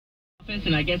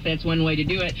And I guess that's one way to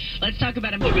do it. Let's talk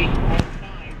about a movie.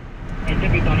 As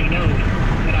everybody knows,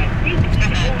 but I think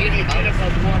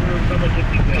above water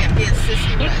relatively well.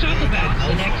 Let's talk about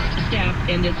the next step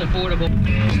in this affordable.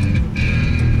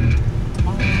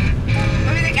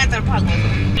 Maybe they got their puzzle.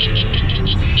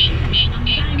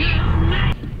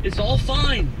 It's all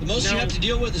fine. The most you have to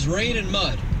deal with is rain and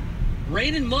mud.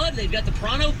 Rain and mud, they've got the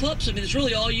Pronto pups. I mean, it's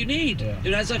really all you need. Yeah.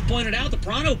 And as I've pointed out, the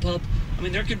Pronto pup, I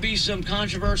mean, there could be some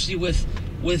controversy with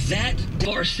that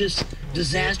farcist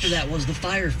disaster that was the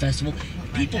Fire Festival.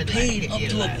 People paid up to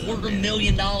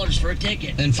 $250,000 for a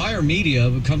ticket. And Fire Media,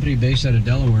 a company based out of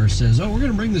Delaware, says, oh, we're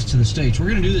going to bring this to the States. We're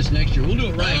going to do this next year. We'll do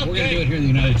it right. Okay. We're going to do it here in the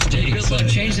United States. Good luck.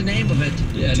 Change the name of it.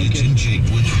 Yeah, Jake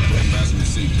with fasten your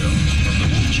seatbelt from the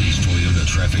Wolf Chase Toyota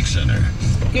Traffic Center.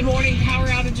 Good morning. Power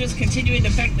outages continuing to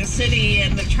affect the city,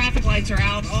 and the traffic lights are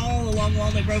out all along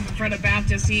Walnut Grove in front of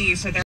Baptist East. So they're